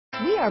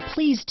We are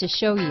pleased to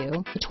show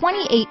you the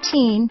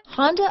 2018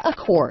 Honda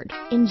Accord.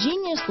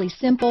 Ingeniously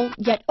simple,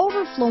 yet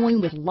overflowing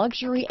with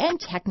luxury and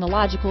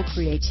technological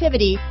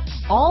creativity,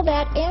 all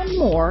that and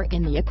more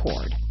in the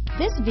Accord.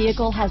 This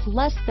vehicle has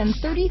less than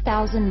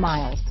 30,000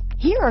 miles.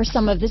 Here are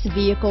some of this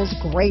vehicle's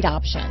great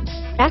options: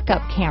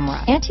 backup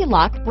camera,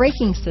 anti-lock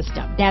braking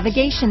system,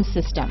 navigation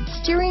system,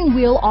 steering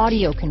wheel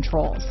audio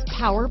controls,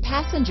 power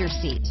passenger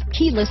seat,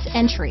 keyless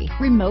entry,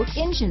 remote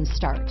engine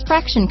start,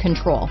 traction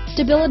control,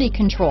 stability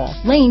control,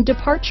 lane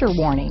departure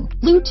warning,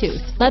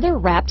 Bluetooth,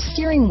 leather-wrapped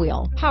steering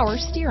wheel, power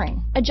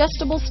steering,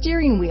 adjustable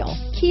steering wheel,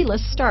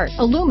 keyless start,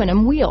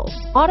 aluminum wheels,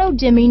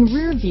 auto-dimming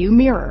rear view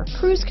mirror,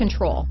 cruise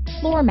control,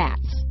 floor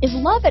mats. Is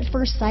love at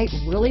first sight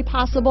really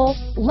possible?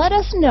 Let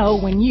us know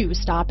when you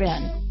stop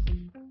in.